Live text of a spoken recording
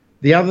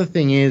The other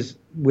thing is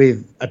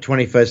with a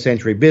 21st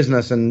century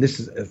business, and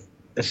this is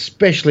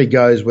especially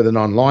goes with an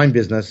online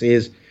business,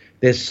 is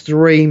there's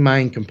three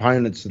main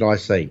components that I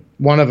see.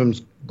 One of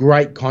them's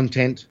great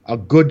content, a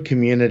good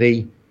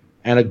community,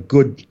 and a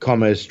good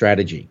commerce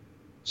strategy.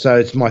 So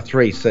it's my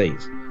 3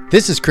 C's.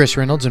 This is Chris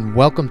Reynolds, and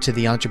welcome to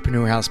the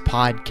Entrepreneur House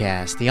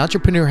podcast. The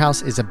Entrepreneur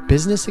House is a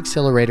business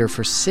accelerator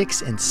for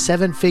 6- and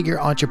 7-figure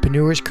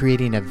entrepreneurs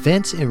creating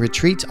events and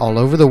retreats all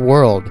over the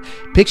world.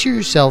 Picture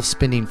yourself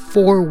spending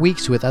 4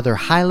 weeks with other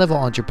high-level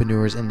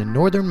entrepreneurs in the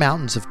northern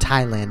mountains of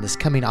Thailand this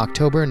coming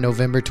October and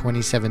November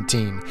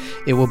 2017.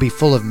 It will be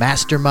full of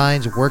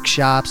masterminds,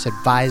 workshops,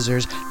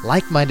 advisors,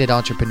 like-minded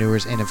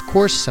entrepreneurs, and of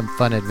course, some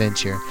fun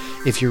adventure.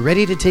 If you're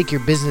ready to take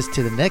your business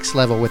to the next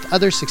level with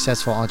other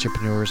successful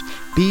entrepreneurs,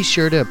 be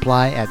sure to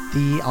apply at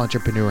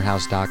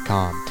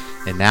theentrepreneurhouse.com.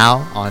 And now,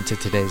 on to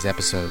today's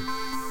episode.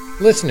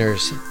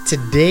 Listeners,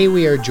 today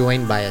we are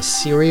joined by a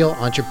serial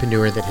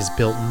entrepreneur that has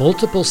built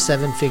multiple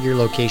 7-figure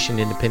location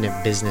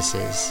independent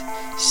businesses.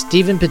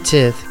 Stephen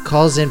Petith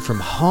calls in from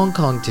Hong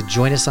Kong to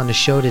join us on the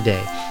show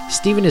today.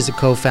 Stephen is a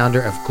co-founder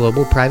of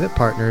Global Private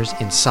Partners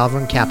and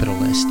Sovereign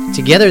Capitalist.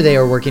 Together they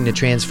are working to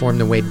transform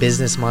the way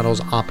business models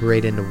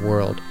operate in the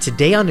world.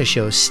 Today on the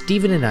show,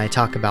 Stephen and I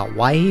talk about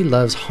why he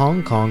loves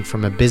Hong Kong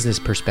from a business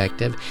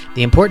perspective,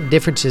 the important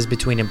differences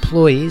between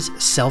employees,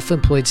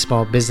 self-employed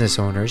small business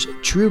owners,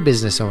 true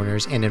business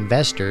owners, and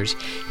investors.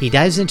 He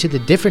dives into the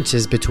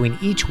differences between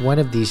each one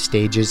of these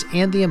stages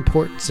and the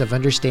importance of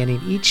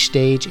understanding each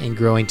stage and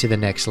growing to the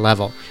next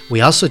level.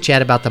 We also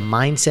chat about the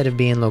mindset of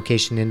being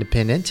location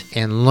independent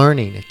and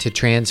learning to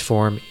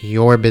transform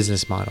your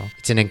business model.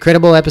 It's an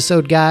incredible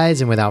episode, guys,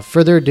 and without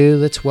further ado,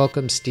 let's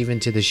welcome Stephen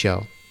to the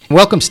show.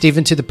 Welcome,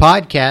 Stephen, to the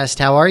podcast.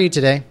 How are you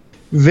today?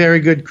 Very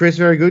good, Chris.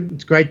 Very good.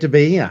 It's great to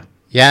be here.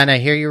 Yeah, and I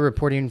hear you're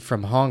reporting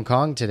from Hong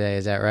Kong today.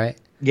 Is that right?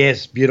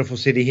 Yes, beautiful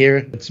city here.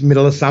 It's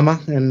middle of summer,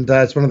 and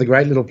it's one of the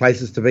great little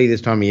places to be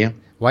this time of year.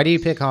 Why do you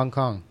pick Hong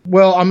Kong?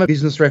 Well, I'm a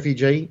business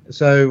refugee,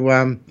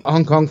 so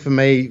Hong Kong for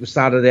me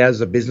started out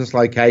as a business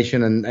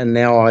location, and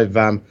now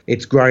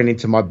it's grown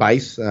into my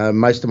base.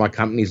 Most of my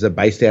companies are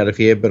based out of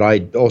here, but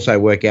I also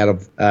work out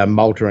of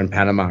Malta and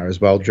Panama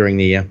as well during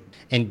the year.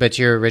 But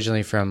you're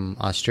originally from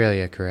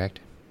Australia,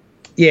 correct?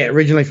 Yeah,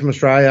 originally from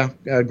Australia.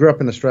 Grew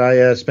up in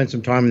Australia, spent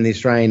some time in the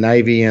Australian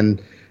Navy,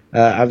 and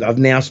I've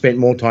now spent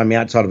more time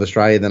outside of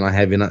Australia than I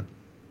have in it.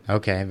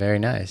 Okay, very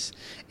nice.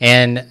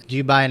 And do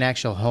you buy an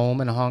actual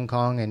home in Hong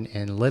Kong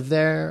and live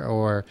there,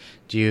 or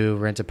do you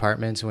rent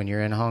apartments when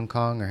you're in Hong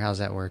Kong, or how's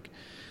that work?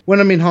 When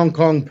I'm in Hong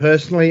Kong,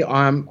 personally,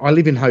 I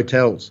live in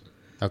hotels.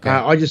 Okay.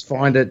 I just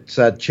find it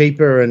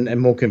cheaper and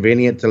more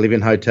convenient to live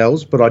in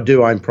hotels, but I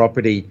do own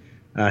property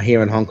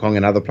here in Hong Kong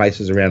and other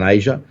places around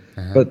Asia.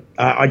 Uh-huh. But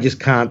I just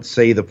can't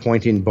see the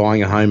point in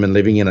buying a home and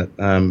living in it.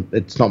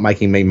 It's not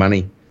making me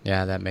money.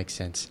 Yeah, that makes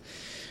sense.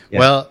 Yeah.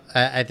 Well,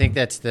 I think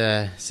that's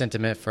the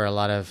sentiment for a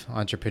lot of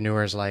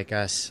entrepreneurs like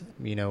us.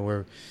 You know,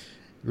 we're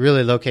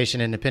really location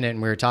independent,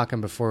 and we were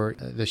talking before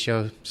the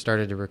show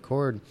started to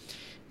record,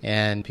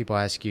 and people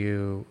ask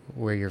you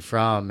where you're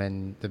from,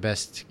 and the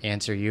best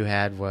answer you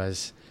had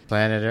was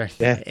planet Earth.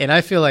 Yeah. And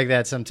I feel like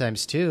that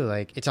sometimes too.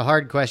 Like, it's a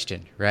hard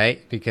question,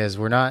 right? Because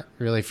we're not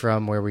really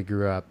from where we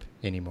grew up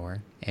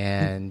anymore,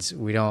 and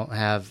we don't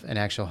have an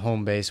actual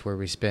home base where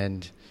we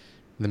spend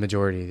the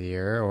majority of the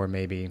year, or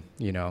maybe,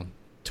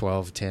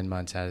 10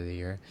 months out of the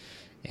year.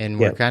 And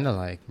we're kind of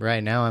like,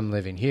 right now I'm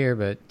living here,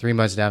 but 3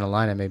 months down the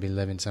line, I may be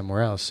living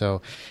somewhere else.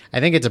 So I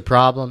think it's a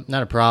problem,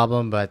 not a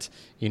problem, but,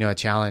 a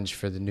challenge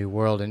for the new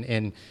world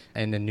and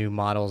the new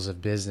models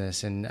of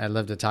business. And I'd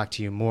love to talk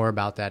to you more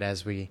about that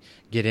as we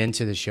get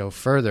into the show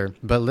further.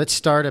 But let's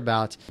start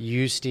about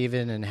you,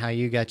 Stephen, and how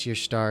you got your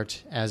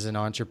start as an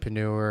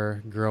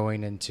entrepreneur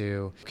growing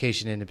into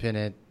location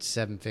independent,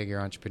 7-figure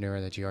entrepreneur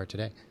that you are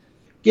today.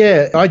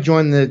 Yeah, I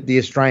joined the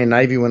Australian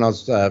Navy when I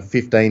was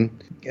 15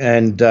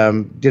 and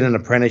did an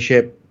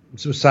apprenticeship,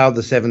 sailed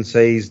the 7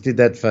 Seas, did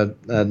that for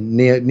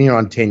near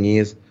on 10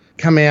 years.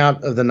 Come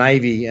out of the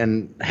Navy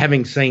and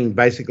having seen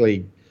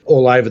basically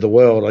all over the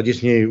world, I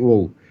just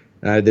knew,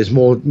 there's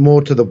more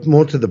to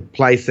the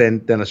place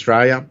than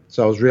Australia.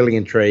 So I was really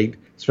intrigued.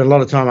 Spent a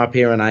lot of time up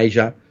here in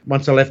Asia.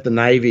 Once I left the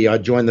Navy, I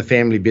joined the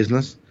family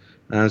business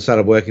and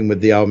started working with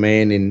the old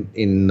man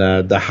in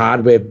the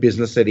hardware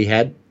business that he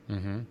had.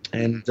 Mm-hmm.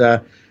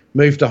 And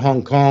moved to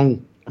Hong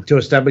Kong to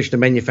establish the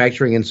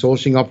manufacturing and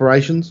sourcing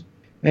operations.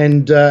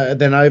 And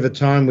then over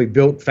time, we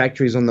built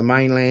factories on the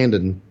mainland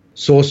and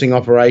sourcing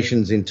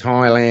operations in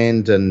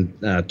Thailand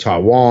and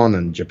Taiwan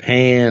and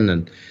Japan,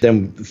 and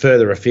then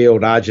further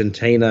afield,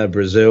 Argentina,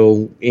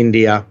 Brazil,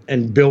 India,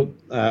 and built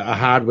a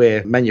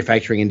hardware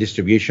manufacturing and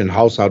distribution,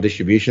 wholesale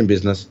distribution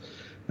business.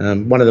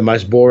 One of the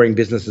most boring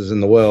businesses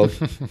in the world,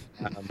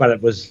 but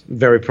it was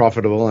very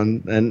profitable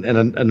and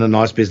a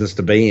nice business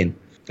to be in.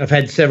 I've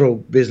had several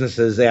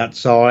businesses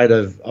outside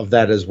of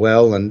that as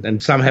well,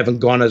 and some haven't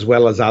gone as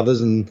well as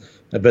others,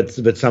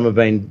 but some have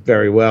been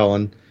very well.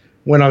 And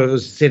when I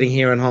was sitting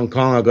here in Hong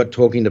Kong, I got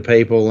talking to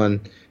people, and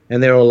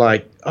they're all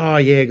like, "Oh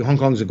yeah, Hong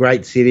Kong's a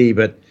great city,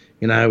 but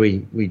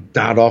we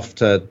dart off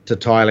to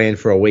Thailand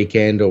for a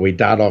weekend, or we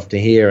dart off to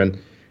here. And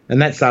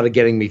that started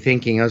getting me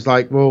thinking. I was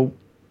like, well,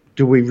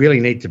 do we really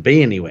need to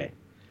be anywhere?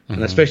 Mm-hmm.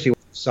 And especially when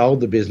I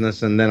sold the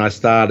business, and then I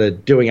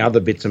started doing other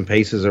bits and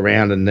pieces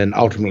around, and then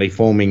ultimately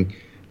forming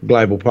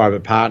Global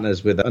Private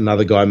Partners with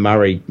another guy,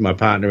 Murray, my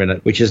partner in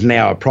it, which is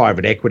now a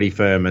private equity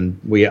firm, and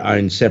we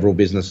own several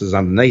businesses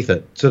underneath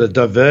it. Sort of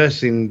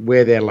diverse in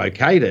where they're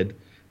located.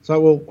 So,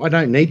 well, I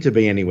don't need to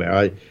be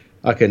anywhere.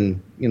 I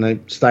can,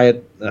 stay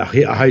at a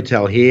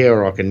hotel here,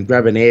 or I can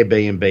grab an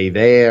Airbnb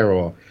there,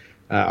 or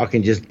I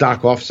can just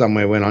duck off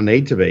somewhere when I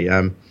need to be.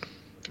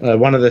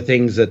 One of the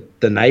things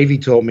that the Navy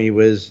taught me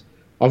was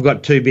I've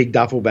got 2 big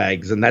duffel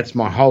bags, and that's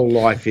my whole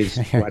life is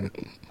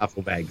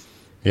duffel bags.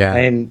 Yeah.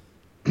 And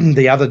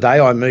the other day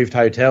I moved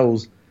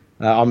hotels.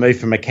 I moved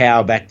from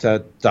Macau back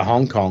to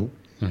Hong Kong,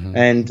 mm-hmm.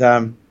 and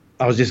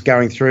I was just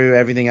going through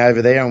everything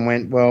over there and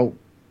went, well,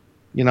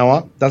 you know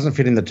what? Doesn't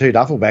fit in the 2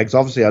 duffel bags.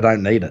 Obviously, I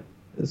don't need it.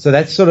 So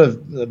that's sort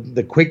of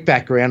the quick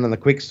background and the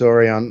quick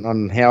story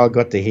on how I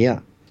got to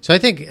here. So I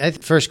think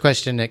first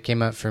question that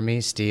came up for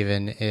me,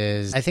 Stephen,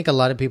 is I think a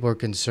lot of people are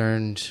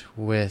concerned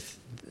with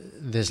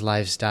this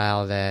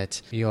lifestyle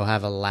that you'll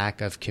have a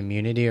lack of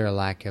community or a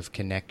lack of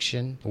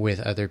connection with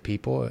other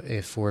people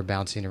if we're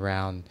bouncing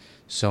around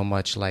so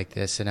much like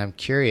this. And I'm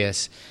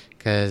curious,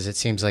 because it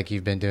seems like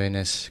you've been doing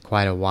this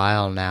quite a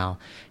while now.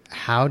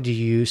 How do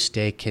you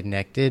stay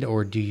connected,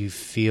 or do you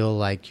feel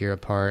like you're a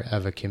part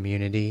of a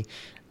community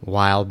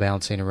while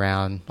bouncing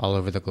around all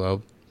over the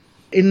globe?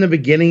 In the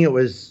beginning, it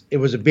was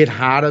a bit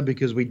harder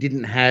because we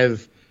didn't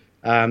have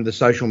the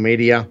social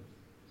media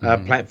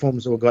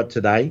platforms that we've got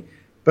today.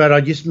 But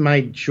I just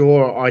made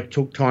sure I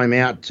took time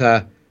out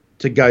to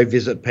go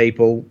visit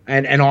people.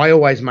 And I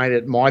always made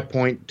it my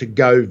point to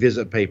go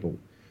visit people.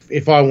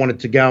 If I wanted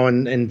to go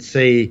and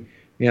see,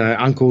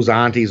 uncles,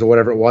 aunties, or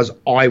whatever it was,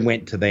 I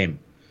went to them.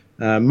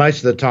 Most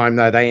of the time,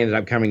 though, they ended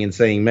up coming and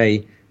seeing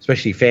me,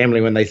 especially family,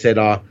 when they said,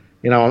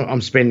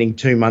 I'm spending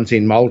 2 months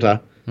in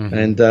Malta. Mm-hmm.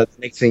 And the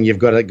next thing you've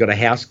got a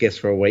house guest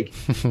for a week.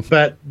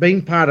 But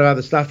being part of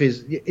other stuff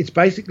it's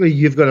basically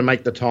you've got to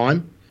make the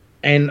time.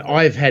 And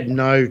I've had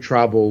no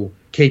trouble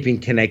keeping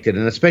connected,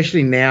 and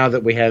especially now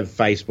that we have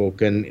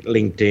Facebook and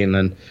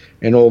LinkedIn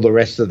and all the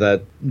rest of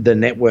the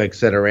networks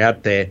that are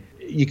out there,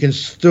 you can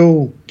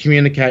still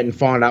communicate and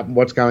find out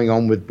what's going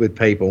on with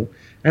people.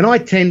 And I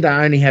tend to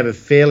only have a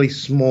fairly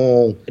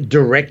small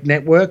direct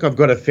network. I've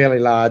got a fairly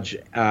large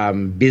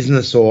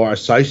business or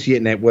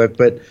associate network,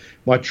 but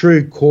my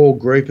true core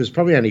group is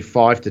probably only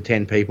 5 to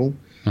 10 people.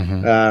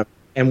 Mm-hmm.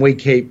 And we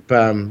keep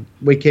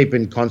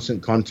in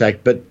constant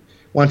contact. But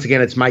once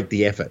again, it's make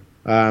the effort.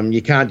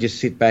 You can't just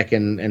sit back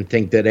and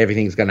think that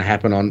everything's going to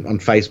happen on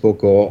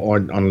Facebook or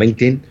on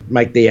LinkedIn.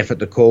 Make the effort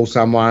to call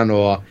someone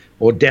or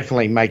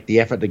definitely make the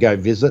effort to go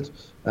visit.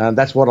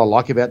 That's what I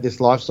like about this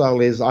lifestyle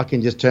is I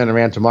can just turn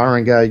around tomorrow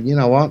and go, you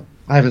know what?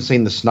 I haven't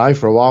seen the snow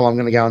for a while. I'm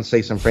going to go and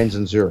see some friends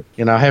in Zurich.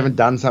 I haven't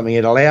done something.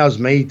 It allows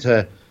me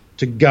to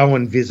go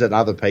and visit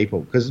other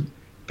people, because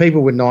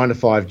people with 9 to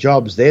 5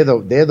 jobs, they're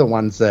the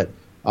ones that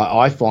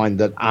I find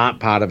that aren't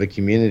part of a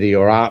community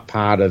or aren't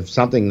part of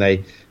something.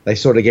 They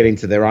sort of get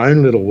into their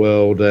own little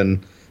world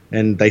and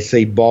they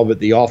see Bob at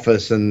the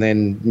office and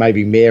then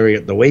maybe Mary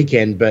at the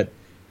weekend, but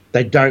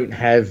they don't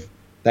have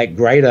that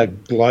greater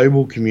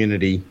global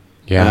community.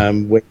 Yeah.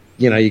 Where,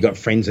 you got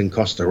friends in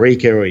Costa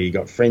Rica, or you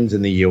got friends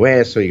in the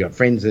US, or you got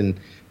friends in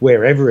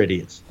wherever it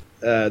is.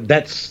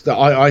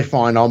 I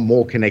find I'm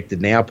more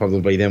connected now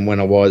probably than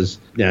when I was,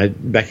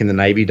 back in the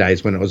Navy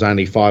days when it was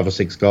only 5 or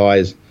 6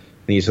 guys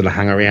and you sort of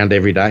hung around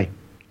every day.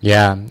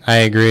 Yeah, I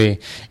agree.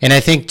 And I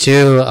think,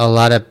 too, a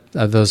lot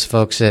of those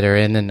folks that are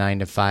in the 9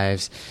 to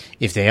 5s,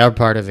 if they are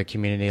part of a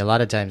community, a lot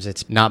of times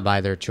it's not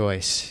by their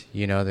choice.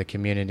 The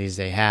communities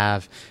they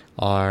have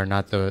are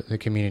not the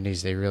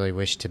communities they really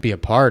wish to be a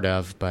part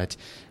of, but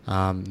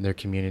their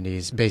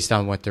communities based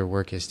on what their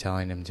work is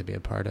telling them to be a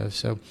part of.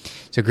 So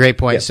it's a great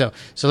point. Yep.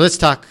 So let's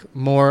talk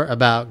more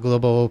about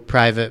Global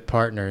Private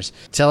Partners.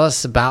 Tell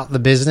us about the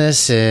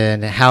business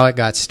and how it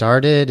got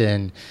started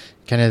and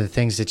kind of the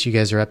things that you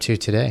guys are up to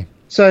today.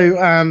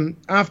 So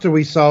after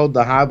we sold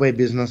the hardware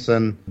business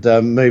and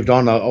moved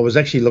on, I was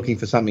actually looking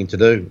for something to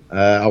do.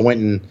 I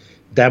went and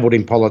dabbled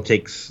in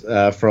politics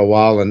for a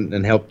while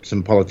and helped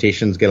some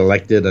politicians get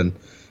elected and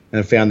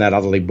found that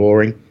utterly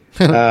boring.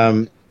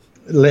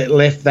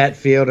 Left that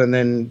field, and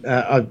then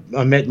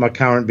I met my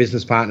current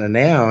business partner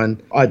now,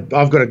 and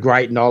I've got a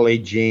great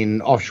knowledge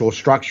in offshore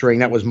structuring.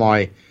 That was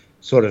my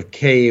sort of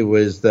key,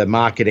 was the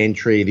market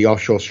entry, the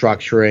offshore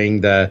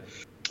structuring,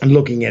 and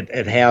looking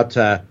at how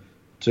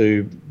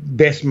to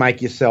best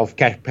make yourself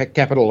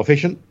capital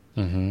efficient,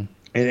 mm-hmm.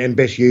 and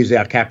best use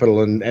our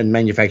capital and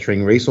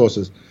manufacturing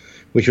resources,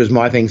 which was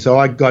my thing. So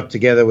I got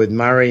together with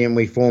Murray and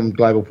we formed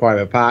Global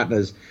Private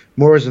Partners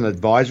more as an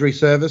advisory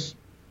service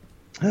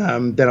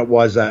than it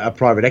was a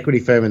private equity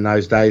firm in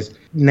those days.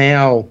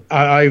 Now,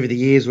 over the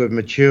years, we've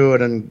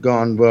matured and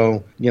gone,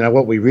 well,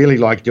 what we really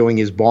like doing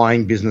is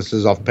buying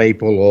businesses off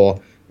people, or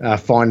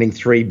finding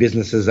 3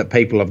 businesses that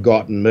people have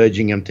got and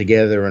merging them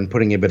together and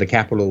putting a bit of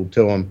capital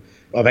to them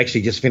I've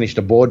actually just finished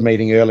a board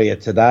meeting earlier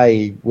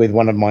today with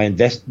one of my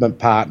investment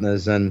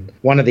partners, and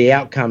one of the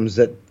outcomes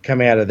that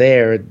come out of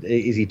there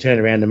is he turned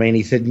around to me and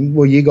he said,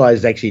 well, you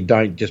guys actually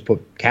don't just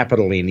put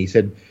capital in. He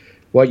said,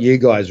 what you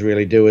guys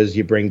really do is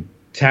you bring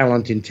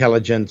talent,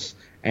 intelligence,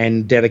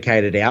 and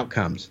dedicated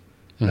outcomes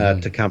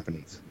to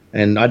companies.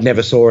 And I'd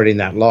never saw it in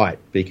that light,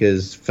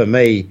 because for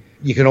me,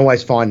 you can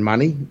always find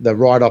money. The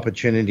right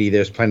opportunity,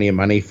 there's plenty of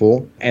money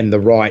for, and the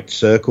right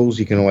circles,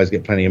 you can always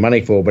get plenty of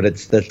money for, but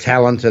it's the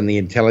talent and the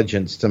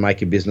intelligence to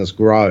make a business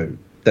grow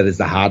that is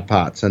the hard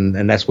parts,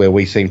 and that's where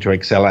we seem to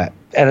excel at.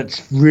 And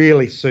it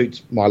really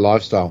suits my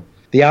lifestyle.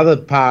 The other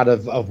part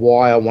of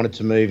why I wanted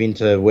to move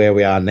into where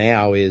we are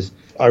now is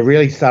I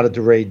really started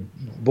to read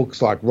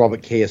books like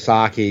Robert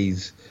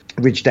Kiyosaki's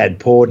Rich Dad,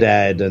 Poor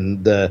Dad,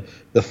 and the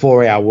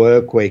 4-hour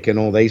work week, and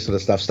all these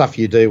sort of stuff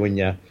you do when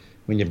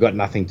you've got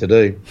nothing to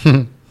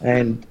do.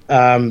 And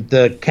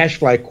the cash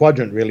flow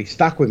quadrant really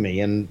stuck with me,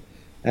 and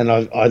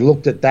I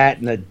looked at that,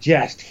 and it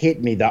just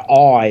hit me, the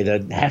eye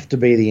that have to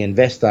be the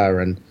investor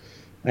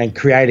and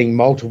creating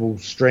multiple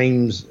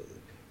streams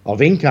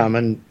of income.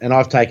 And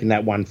I've taken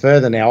that one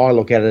further now. I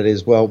look at it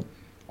as, well,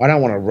 I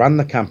don't want to run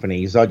the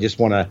companies. I just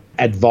want to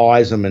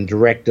advise them and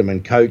direct them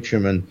and coach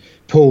them and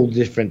pull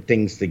different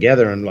things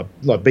together and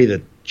like be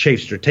the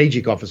chief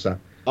strategic officer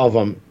of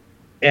them.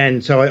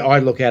 And so I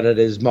look at it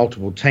as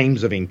multiple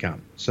teams of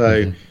income.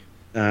 So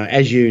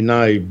as you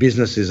know,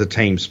 business is a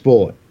team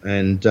sport,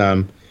 and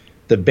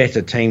the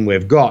better team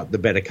we've got, the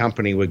better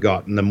company we've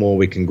got, and the more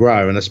we can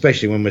grow. And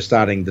especially when we're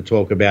starting to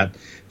talk about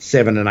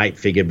 7- and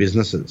 8-figure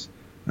businesses,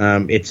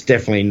 it's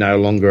definitely no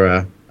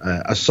longer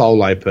a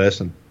solo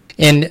person.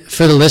 And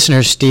for the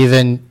listeners,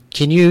 Stephen,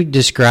 can you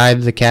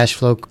describe the cash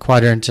flow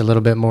quadrant a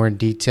little bit more in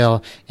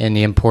detail and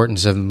the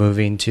importance of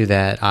moving to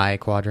that I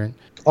quadrant?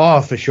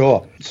 Oh, for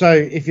sure. So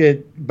if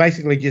you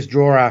basically just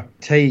draw a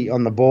T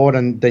on the board,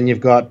 and then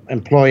you've got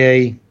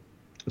employee,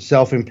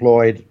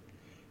 self-employed,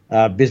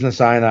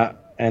 business owner,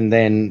 and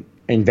then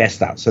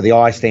investor. So the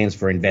I stands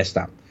for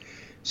investor.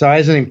 So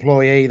as an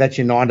employee, that's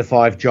your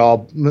 9-to-5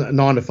 job,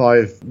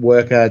 9-to-5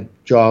 worker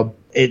job.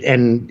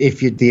 And if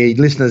the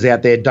listeners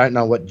out there don't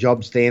know what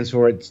job stands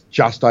for, it's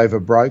just over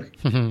broke.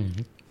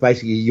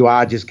 Basically, you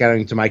are just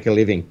going to make a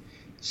living.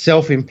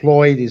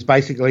 Self-employed is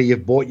basically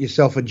you've bought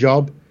yourself a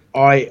job.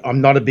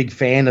 I'm not a big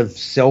fan of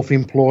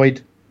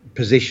self-employed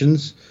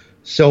positions.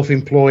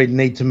 Self-employed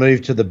need to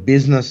move to the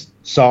business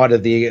side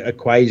of the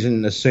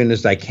equation as soon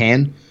as they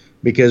can,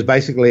 because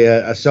basically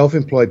a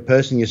self-employed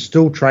person, you're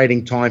still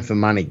trading time for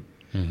money.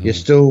 You're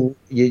still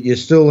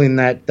in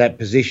that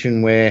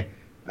position where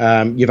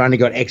you've only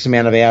got X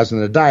amount of hours in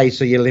a day,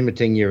 so you're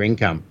limiting your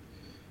income.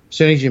 As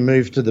soon as you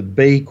move to the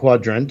B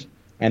quadrant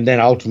and then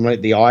ultimately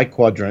the I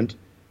quadrant,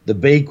 the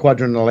B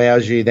quadrant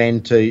allows you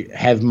then to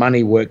have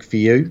money work for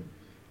you,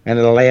 and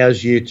it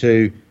allows you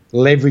to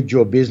leverage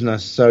your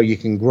business so you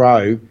can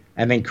grow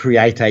and then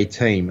create a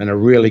team, and a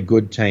really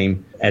good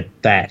team at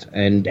that.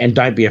 And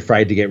don't be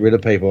afraid to get rid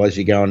of people as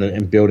you go on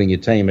and building your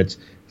team. It's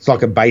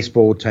like a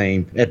baseball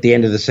team. At the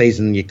end of the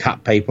season, you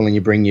cut people and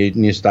you bring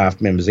new staff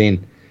members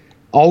in.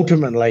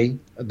 Ultimately,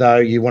 though,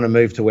 you want to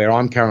move to where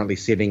I'm currently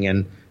sitting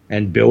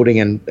and building,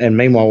 and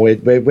meanwhile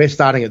we're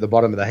starting at the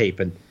bottom of the heap,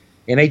 and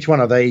in each one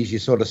of these you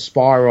sort of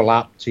spiral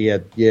up to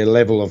your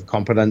level of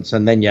competence,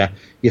 and then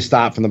you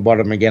start from the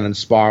bottom again and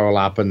spiral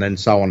up, and then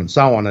so on and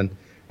so on. And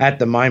at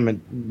the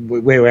moment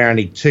we're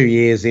only 2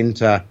 years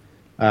into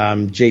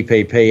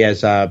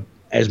GPP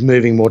as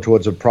moving more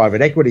towards a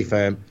private equity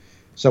firm,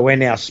 so we're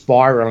now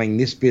spiraling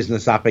this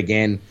business up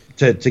again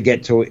to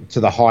get to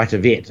the height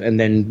of it, and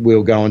then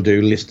we'll go and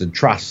do listed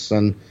trusts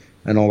and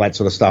all that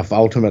sort of stuff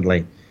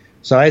ultimately.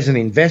 So as an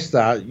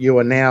investor, you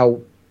are now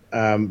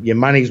your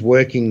money's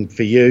working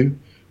for you,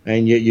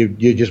 and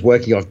you're just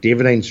working off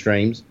dividend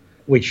streams,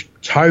 which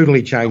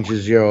totally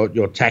changes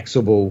your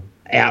taxable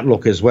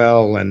outlook as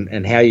well,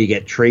 and how you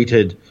get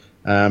treated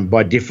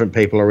by different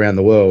people around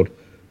the world.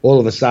 All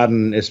of a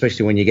sudden,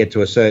 especially when you get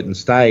to a certain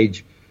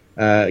stage,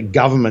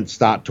 governments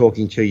start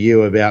talking to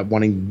you about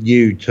wanting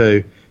you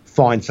to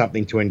find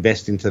something to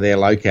invest into their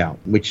locale,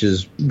 which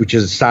is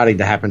starting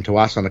to happen to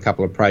us on a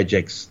couple of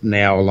projects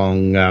now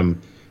along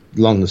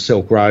the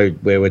Silk Road,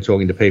 where we're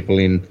talking to people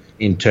in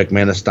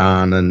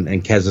Turkmenistan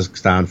and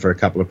Kazakhstan for a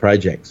couple of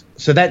projects.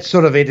 So that's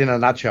sort of it in a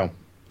nutshell.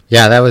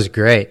 Yeah, that was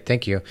great.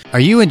 Thank you. Are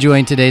you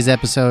enjoying today's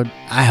episode?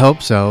 I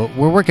hope so.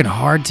 We're working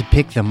hard to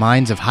pick the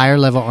minds of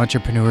higher-level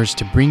entrepreneurs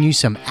to bring you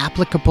some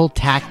applicable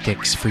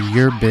tactics for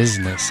your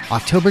business.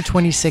 October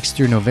 26th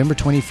through November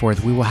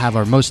 24th, we will have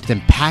our most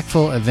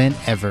impactful event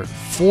ever.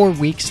 4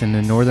 weeks in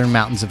the northern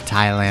mountains of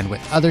Thailand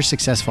with other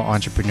successful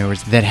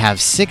entrepreneurs that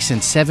have 6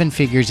 and 7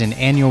 figures in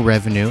annual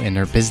revenue in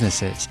their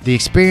businesses. The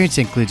experience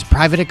includes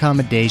private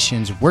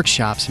accommodations,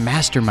 workshops,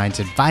 masterminds,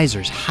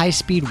 advisors,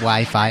 high-speed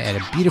Wi-Fi at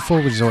a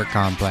beautiful resort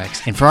complex.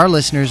 And for our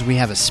listeners, we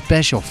have a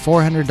special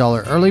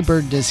 $400 early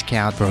bird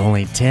discount for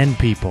only 10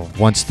 people.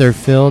 Once they're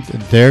filled,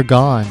 they're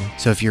gone.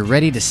 So if you're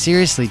ready to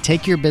seriously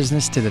take your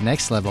business to the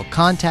next level,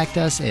 contact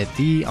us at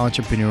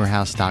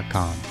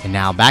theentrepreneurhouse.com. And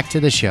now back to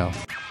the show.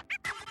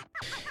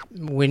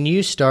 When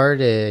you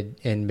started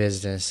in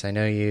business, I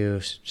know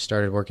you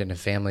started working in a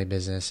family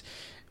business.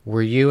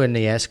 Were you in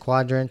the S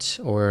quadrant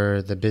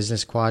or the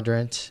business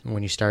quadrant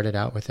when you started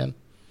out with them?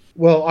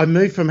 Well, I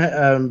moved from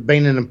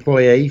being an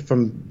employee,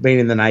 from being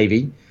in the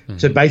Navy,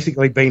 to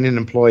basically being an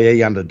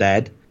employee under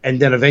Dad. And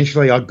then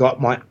eventually I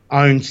got my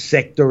own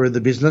sector of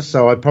the business.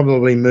 So I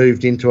probably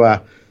moved into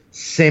a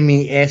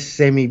semi-S,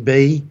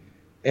 semi-B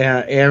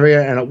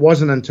area. And it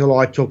wasn't until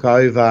I took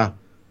over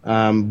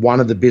one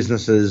of the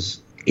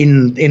businesses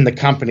in the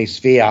company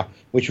sphere,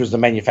 which was the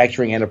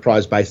manufacturing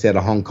enterprise based out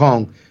of Hong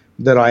Kong,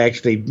 that I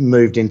actually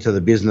moved into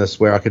the business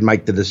where I could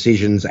make the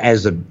decisions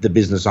as the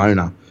business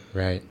owner.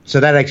 Right.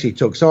 So that actually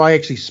took. So I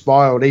actually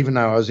spiraled, even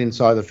though I was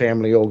inside the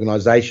family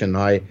organization,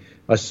 I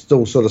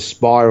still sort of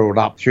spiraled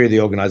up through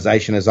the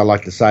organization. As I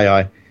like to say,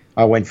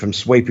 I went from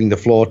sweeping the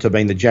floor to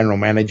being the general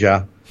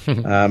manager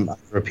for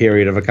a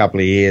period of a couple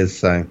of years.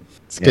 So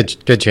it's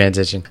good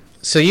transition.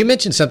 So you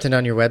mentioned something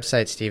on your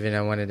website, Stephen,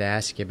 I wanted to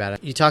ask you about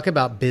it. You talk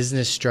about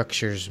business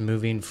structures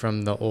moving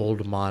from the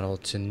old model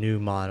to new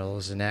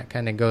models, and that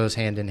kind of goes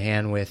hand in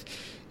hand with,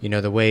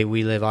 the way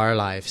we live our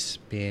lives,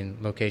 being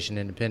location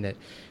independent.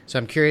 So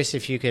I'm curious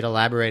if you could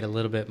elaborate a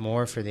little bit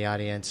more for the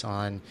audience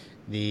on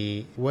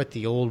what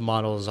the old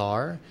models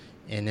are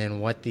and then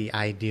what the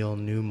ideal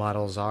new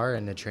models are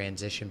and the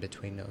transition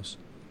between those.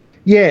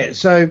 Yeah,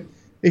 so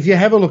if you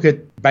have a look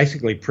at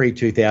basically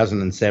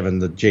pre-2007,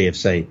 the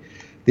GFC,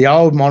 the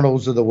old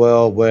models of the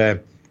world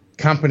where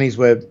companies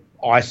were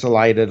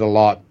isolated a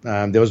lot.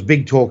 There was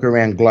big talk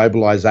around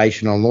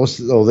globalization on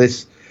all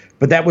this,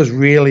 but that was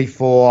really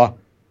for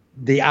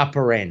the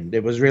upper end.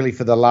 It was really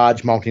for the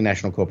large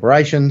multinational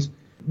corporations.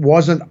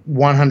 Wasn't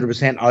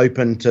 100%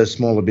 open to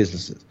smaller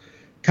businesses.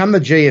 Come the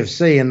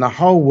GFC and the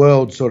whole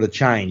world sort of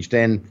changed,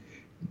 and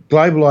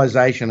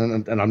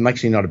globalization, and I'm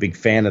actually not a big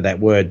fan of that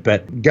word,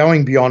 but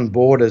going beyond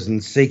borders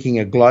and seeking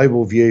a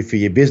global view for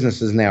your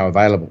business is now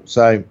available.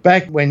 So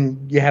back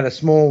when you had a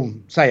small,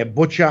 say a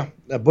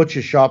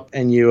butcher shop,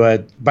 and you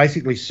were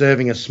basically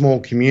serving a small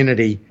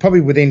community,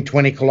 probably within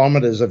 20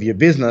 kilometers of your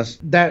business,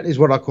 that is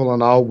what I call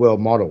an old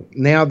world model.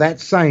 Now that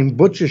same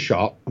butcher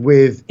shop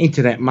with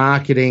internet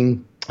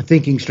marketing,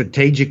 thinking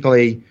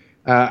strategically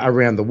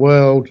around the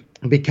world,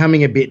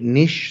 becoming a bit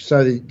niche. So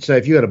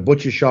if you had a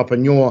butcher shop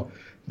and you're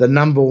the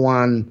number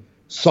one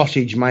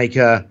sausage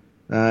maker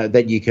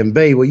that you can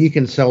be, well, you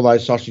can sell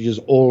those sausages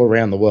all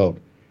around the world.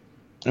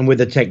 And with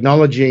the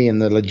technology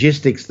and the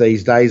logistics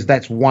these days,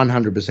 that's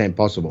 100%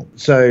 possible.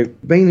 So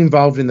being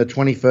involved in the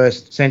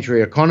 21st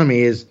century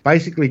economy is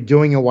basically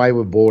doing away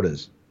with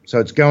borders. So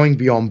it's going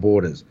beyond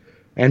borders.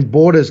 And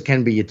borders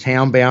can be your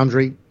town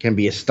boundary, can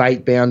be a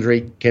state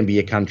boundary, can be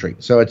a country.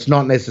 So it's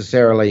not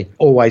necessarily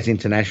always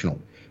international.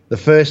 The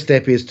first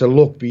step is to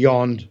look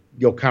beyond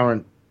your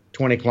current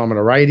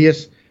 20-kilometre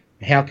radius.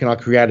 How can I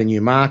create a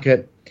new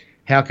market?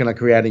 How can I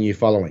create a new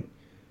following?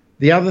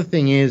 The other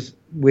thing is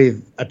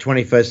with a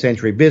 21st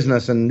century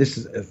business, and this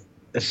is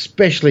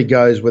especially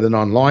goes with an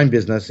online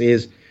business,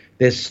 is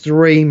there's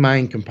three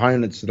main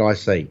components that I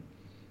see.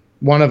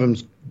 One of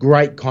them's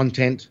great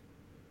content,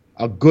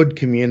 a good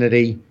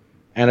community,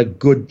 and a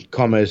good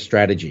commerce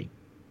strategy.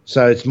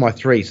 So it's my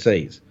 3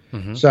 C's.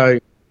 Mm-hmm. So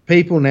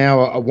people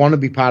now want to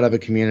be part of a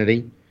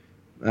community.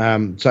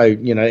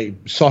 So,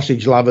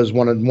 sausage lovers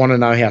want to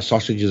know how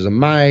sausages are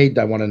made.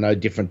 They want to know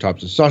different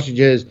types of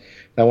sausages.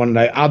 They want to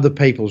know other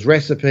people's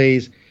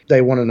recipes.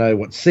 They want to know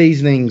what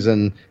seasonings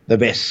and the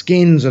best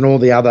skins and all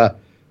the other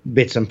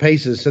bits and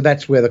pieces. So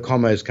that's where the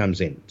commerce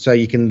comes in. So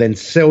you can then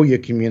sell your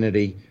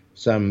community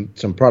some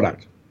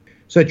product.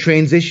 So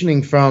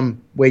transitioning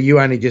from where you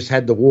only just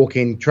had the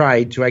walk-in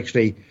trade to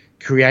actually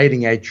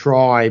creating a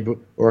tribe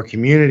or a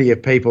community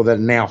of people that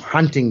are now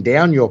hunting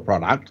down your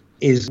product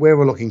is where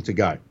we're looking to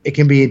go. It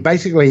can be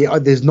basically,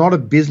 there's not a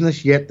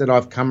business yet that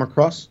I've come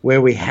across where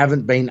we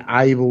haven't been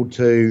able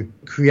to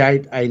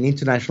create an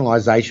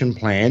internationalization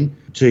plan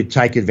to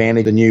take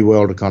advantage of the new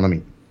world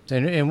economy.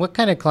 And what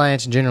kind of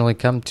clients generally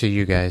come to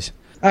you guys?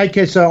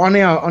 Okay, so on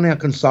our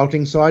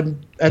consulting side,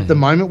 at the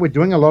moment, we're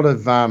doing a lot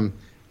of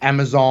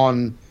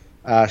Amazon,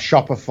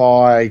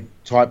 Shopify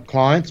type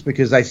clients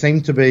because they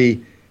seem to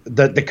be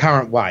the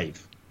current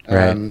wave.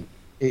 Right.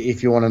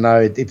 If you want to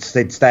know, it's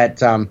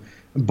that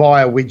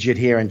buy a widget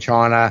here in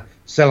China,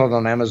 sell it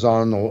on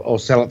Amazon or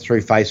sell it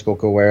through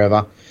Facebook or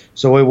wherever.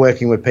 So we're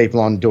working with people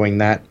on doing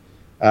that.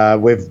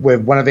 We've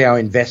one of our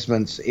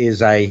investments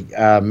is a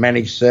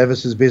managed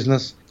services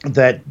business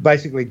that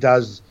basically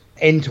does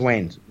end to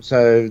end.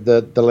 So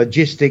the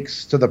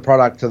logistics to the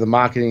product, to the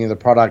marketing of the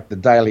product, the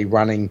daily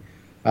running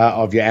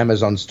of your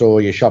Amazon store,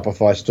 your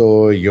Shopify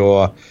store,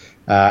 your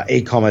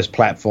e-commerce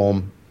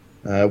platform,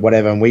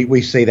 whatever. And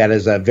we see that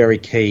as a very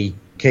key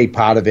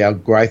part of our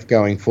growth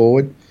going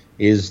forward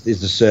is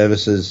the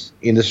services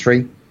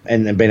industry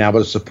and being able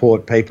to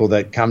support people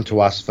that come to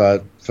us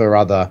for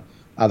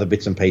other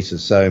bits and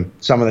pieces. So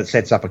someone that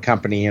sets up a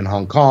company in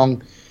Hong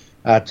Kong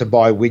to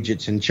buy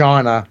widgets in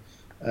China,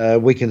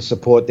 we can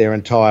support their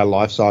entire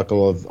life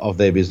cycle of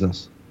their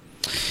business.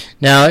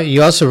 Now,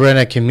 you also run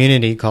a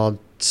community called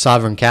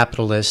Sovereign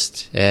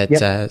Capitalist at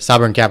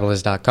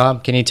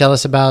sovereigncapitalist.com. Can you tell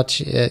us about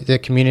the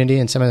community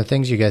and some of the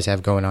things you guys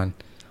have going on?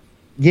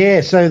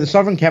 Yeah, so the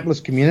Sovereign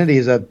Capitalist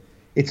community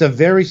it's a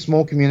very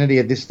small community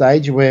at this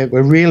stage. We're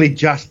really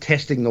just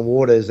testing the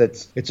waters.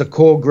 It's a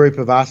core group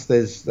of us.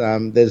 There's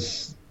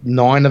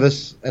 9 of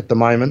us at the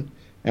moment,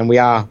 and we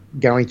are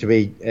going to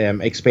be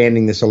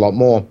expanding this a lot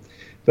more.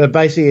 But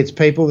basically, it's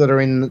people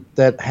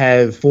that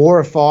have 4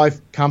 or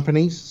 5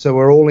 companies. So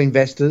we're all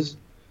investors.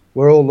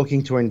 We're all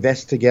looking to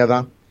invest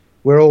together.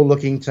 We're all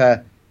looking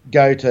to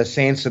go to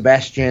San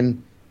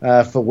Sebastian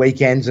for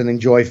weekends and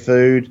enjoy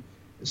food.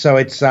 So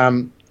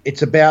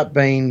it's about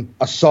being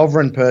a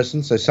sovereign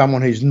person, so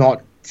someone who's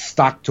not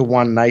stuck to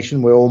one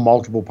nation. We're all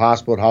multiple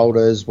passport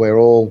holders. We're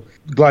all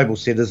global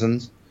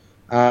citizens.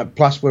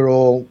 Plus, we're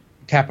all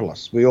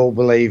capitalists. We all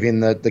believe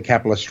in the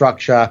capitalist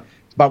structure,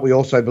 but we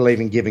also believe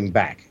in giving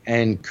back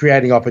and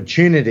creating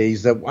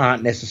opportunities that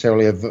aren't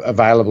necessarily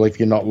available if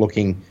you're not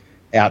looking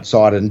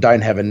outside and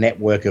don't have a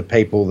network of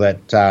people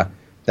that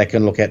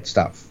can look at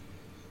stuff.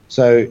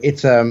 So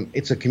it's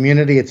a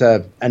community. It's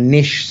a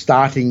niche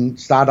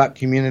startup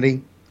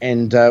community.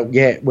 And,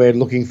 we're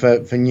looking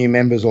for new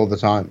members all the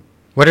time.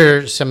 What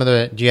are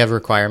do you have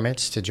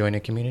requirements to join a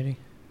community?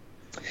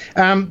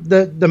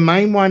 The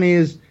main one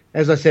is,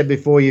 as I said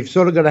before, you've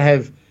sort of got to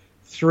have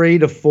 3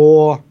 to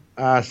 4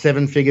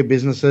 7-figure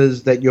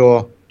businesses that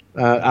you're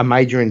a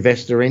major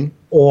investor in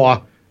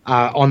or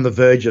on the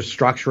verge of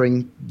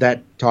structuring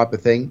that type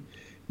of thing.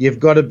 You've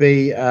got to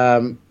be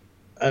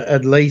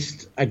at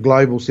least a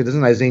global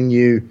citizen, as in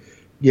you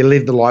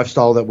live the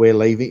lifestyle that we're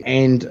living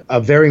and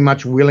are very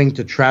much willing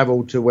to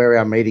travel to where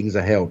our meetings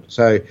are held.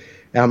 So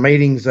our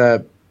meetings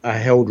are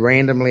held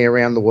randomly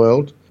around the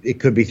world. It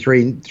could be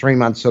 3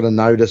 months sort of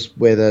notice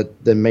where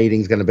the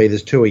meeting's going to be.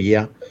 There's 2 a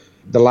year.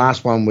 The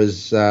last one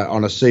was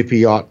on a super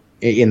yacht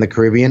in the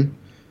Caribbean,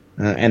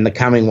 and the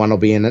coming one will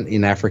be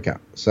in Africa.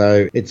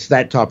 So it's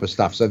that type of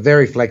stuff. So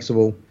very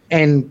flexible.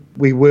 And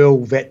we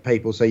will vet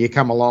people. So you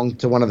come along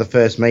to one of the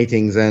first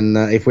meetings, and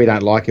if we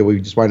don't like it,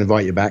 we just won't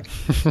invite you back.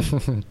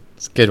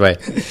 It's a good way.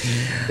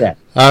 Yeah.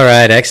 All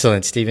right.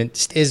 Excellent, Stephen.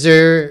 Is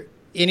there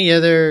any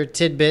other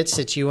tidbits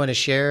that you want to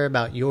share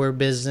about your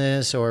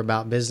business or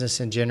about business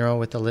in general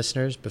with the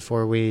listeners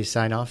before we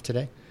sign off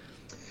today?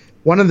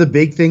 One of the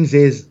big things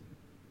is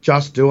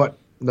just do it.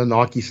 The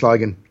Nike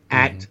slogan,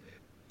 act.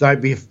 Don't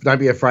be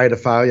afraid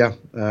of failure.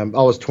 I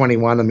was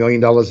 21, $1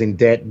 million in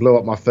debt, blew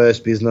up my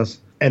first business,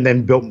 and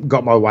then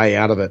got my way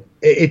out of it.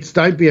 It's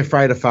don't be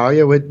afraid of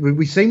failure.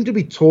 We seem to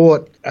be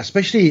taught,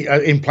 especially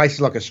in places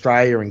like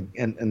Australia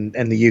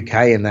and the UK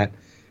and that,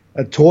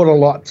 taught a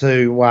lot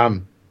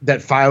to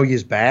that failure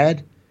is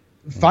bad.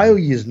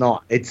 Failure is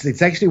not.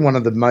 It's actually one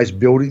of the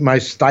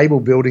most stable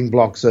building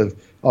blocks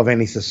of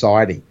any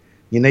society.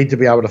 You need to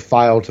be able to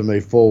fail to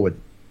move forward.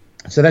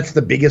 So that's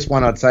the biggest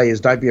one I'd say is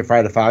don't be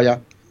afraid of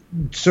failure.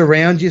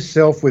 Surround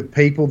yourself with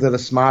people that are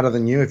smarter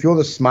than you. If you're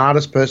the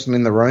smartest person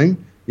in the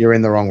room, you're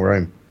in the wrong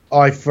room.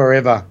 I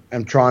forever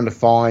am trying to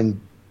find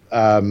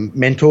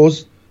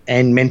mentors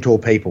and mentor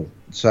people.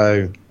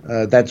 So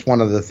that's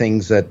one of the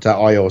things that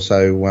I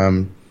also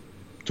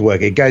to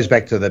work. It goes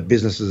back to the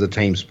business as a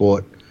team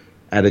sport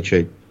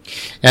attitude.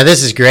 Now,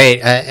 this is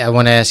great. I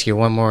want to ask you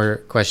one more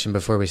question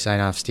before we sign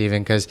off,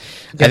 Stephen, because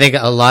I think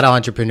a lot of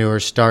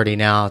entrepreneurs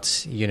starting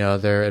out,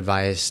 they're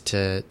advised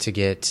to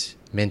get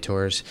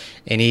mentors,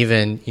 and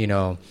even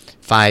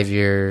 5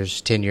 years,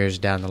 10 years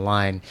down the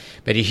line.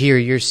 But here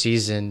you're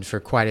seasoned for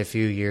quite a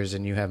few years,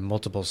 and you have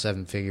multiple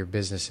 7-figure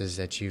businesses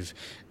that you've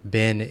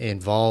been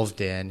involved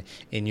in,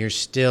 and you're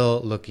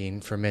still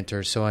looking for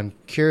mentors. So I'm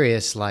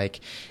curious,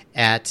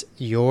 at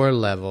your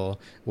level,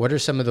 what are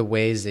some of the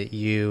ways that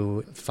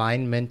you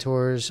find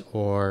mentors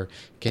or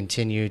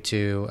continue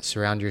to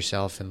surround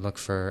yourself and look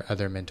for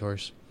other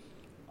mentors?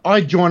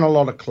 I join a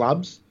lot of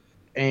clubs,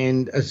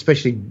 and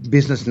especially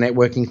business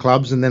networking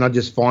clubs, and then I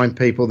just find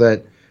people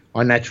that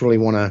I naturally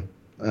want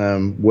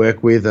to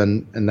work with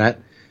and that.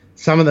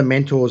 Some of the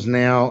mentors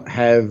now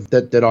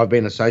that I've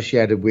been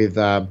associated with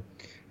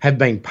have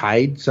been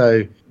paid,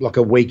 so like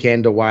a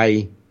weekend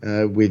away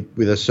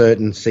with a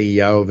certain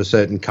CEO of a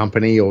certain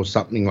company or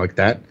something like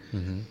that.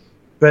 Mm-hmm.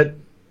 But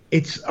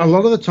it's a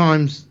lot of the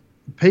times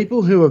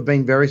people who have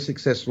been very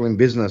successful in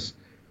business,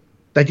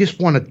 they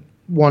just want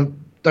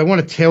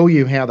to tell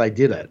you how they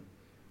did it.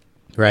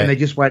 Right. And they're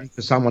just waiting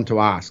for someone to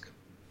ask.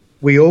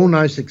 We all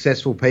know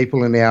successful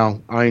people in our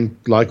own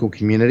local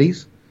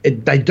communities.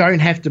 They don't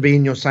have to be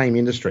in your same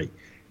industry.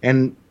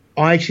 And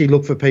I actually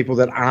look for people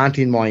that aren't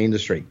in my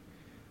industry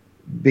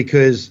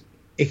because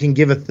it can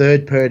give a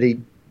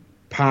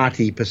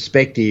third-party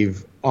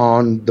perspective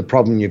on the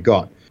problem you've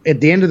got. At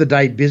the end of the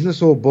day,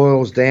 business all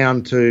boils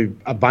down to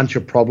a bunch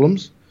of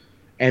problems,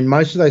 and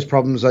most of those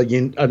problems are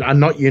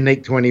not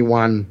unique to any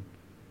one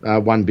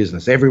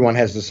business. Everyone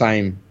has the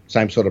same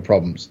sort of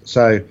problems.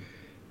 So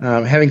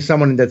having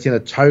someone that's in a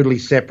totally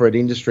separate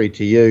industry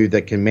to you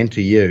that can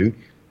mentor you,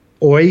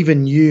 or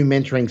even you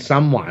mentoring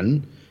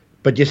someone,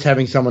 but just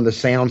having someone to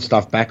sound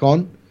stuff back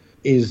on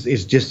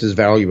is just as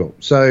valuable.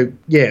 So,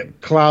 yeah,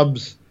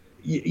 clubs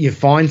you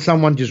find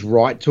someone, just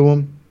write to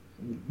them.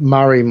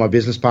 Murray, my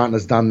business partner,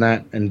 has done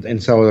that,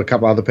 and so are a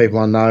couple other people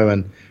I know,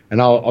 and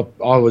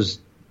I was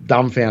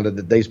dumbfounded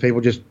that these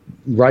people just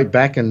wrote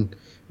back and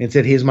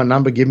said, "Here's my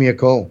number, give me a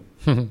call."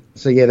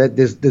 So yeah,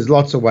 there's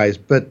lots of ways,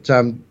 but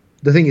the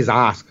thing is,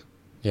 ask.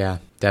 Yeah,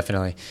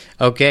 definitely.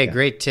 Okay,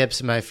 great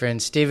tips, my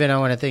friend. Stephen, I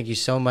want to thank you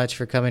so much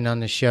for coming on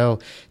the show.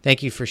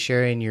 Thank you for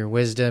sharing your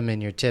wisdom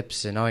and your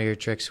tips and all your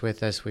tricks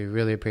with us. We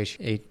really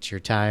appreciate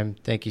your time.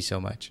 Thank you so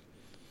much.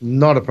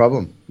 Not a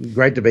problem.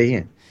 Great to be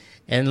here.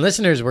 And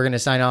listeners, we're going to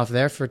sign off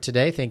there for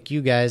today. Thank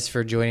you guys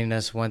for joining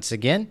us once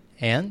again,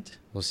 and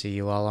we'll see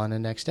you all on the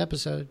next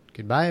episode.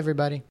 Goodbye,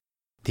 everybody.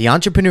 The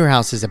Entrepreneur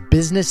House is a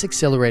business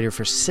accelerator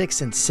for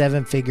 6- and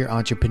 7-figure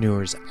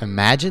entrepreneurs.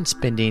 Imagine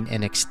spending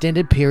an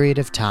extended period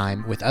of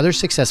time with other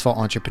successful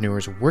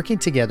entrepreneurs working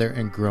together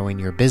and growing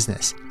your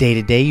business. Day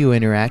to day, you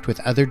interact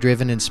with other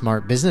driven and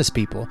smart business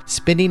people.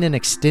 Spending an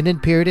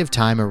extended period of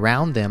time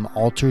around them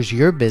alters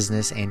your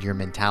business and your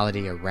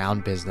mentality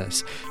around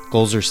business.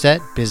 Goals are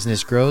set,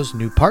 business grows,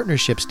 new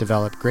partnerships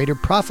develop, greater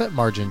profit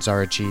margins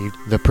are achieved,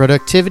 the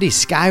productivity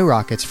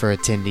skyrockets for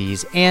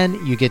attendees, and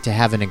you get to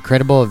have an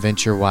incredible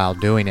adventure while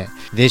doing it.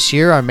 This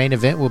year, our main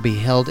event will be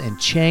held in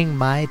Chiang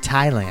Mai,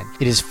 Thailand.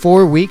 It is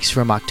 4 weeks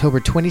from October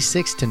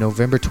 26th to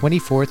November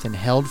 24th and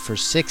held for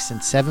 6- and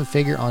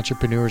 7-figure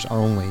entrepreneurs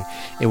only.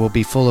 It will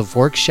be full of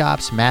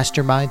workshops,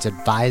 masterminds,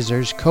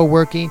 advisors,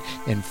 co-working,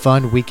 and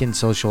fun weekend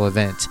social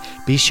events.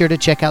 Be sure to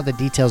check out the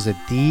details at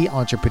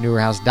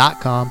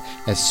theentrepreneurhouse.com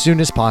as soon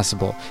as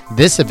possible.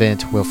 This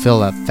event will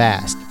fill up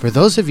fast. For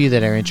those of you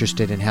that are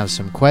interested and have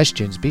some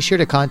questions, be sure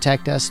to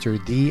contact us through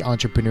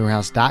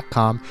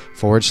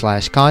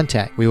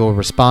theentrepreneurhouse.com/contact. We will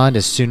respond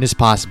as soon as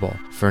possible.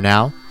 For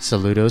now,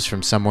 saludos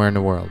from somewhere in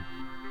the world.